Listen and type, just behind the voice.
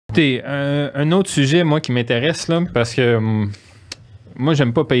Écoutez, un autre sujet, moi, qui m'intéresse, là, parce que moi,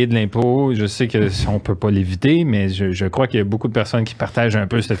 j'aime pas payer de l'impôt. Je sais qu'on peut pas l'éviter, mais je crois qu'il y a beaucoup de personnes qui partagent un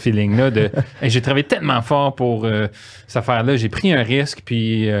peu ce feeling-là de hey, j'ai travaillé tellement fort pour cette affaire-là, j'ai pris un risque,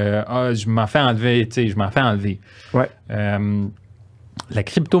 puis je m'en fais enlever, tu sais, je m'en fais enlever. Ouais. La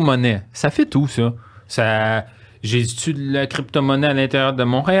crypto-monnaie, ça fait tout, ça. J'ai étudié la crypto-monnaie à l'intérieur de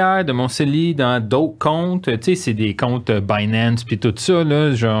mon REER, de mon CELI, dans d'autres comptes. Tu sais, c'est des comptes Binance puis tout ça.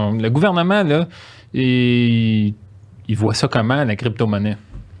 Là, genre, le gouvernement, là, il voit ça comment, la crypto-monnaie?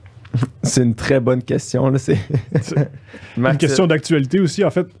 C'est une très bonne question. Là. C'est une question d'actualité aussi.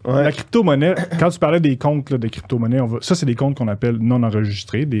 En fait, ouais. La crypto-monnaie, quand tu parlais des comptes là, de crypto-monnaie, ça, c'est des comptes qu'on appelle non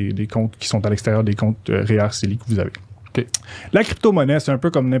enregistrés, des comptes qui sont à l'extérieur des comptes REER, CELI que vous avez. Okay. La crypto-monnaie, c'est un peu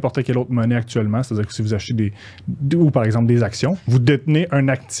comme n'importe quelle autre monnaie actuellement. C'est-à-dire que si vous achetez ou par exemple des actions, vous détenez un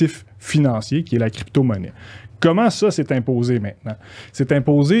actif financier qui est la crypto-monnaie. Comment ça s'est imposé maintenant? C'est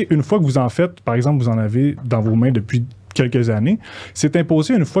imposé une fois que vous en faites, par exemple, vous en avez dans vos mains depuis quelques années. C'est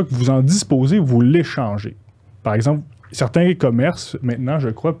imposé une fois que vous en disposez, vous l'échangez. Par exemple, certains commerces, maintenant, je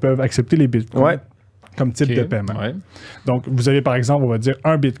crois, peuvent accepter les bitcoins. Ouais. Comme type de paiement. Ouais. Donc, vous avez par exemple, on va dire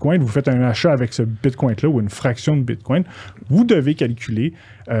un bitcoin, vous faites un achat avec ce bitcoin-là ou une fraction de bitcoin, vous devez calculer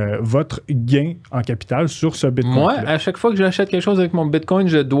votre gain en capital sur ce bitcoin. Moi, à chaque fois que j'achète quelque chose avec mon bitcoin,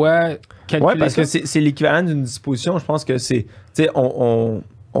 je dois calculer. Oui, parce que c'est l'équivalent d'une disposition. Je pense que c'est. Tu sais, on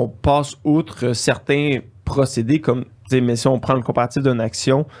passe outre certains procédés comme. Mais si on prend le comparatif d'une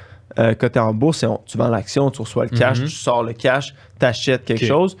action. Quand tu es en bourse, tu vends l'action, tu reçois le cash, tu sors le cash, tu achètes quelque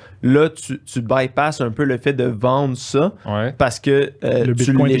chose. Là, tu bypasses un peu le fait de vendre ça parce que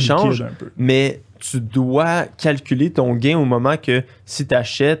tu l'échanges, mais tu dois calculer ton gain au moment que si tu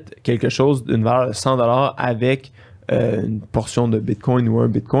achètes quelque chose d'une valeur de 100$ avec une portion de Bitcoin ou un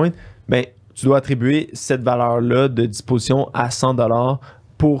Bitcoin, ben, tu dois attribuer cette valeur-là de disposition à 100$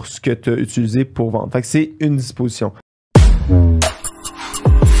 pour ce que tu as utilisé pour vendre. Fait que c'est une disposition.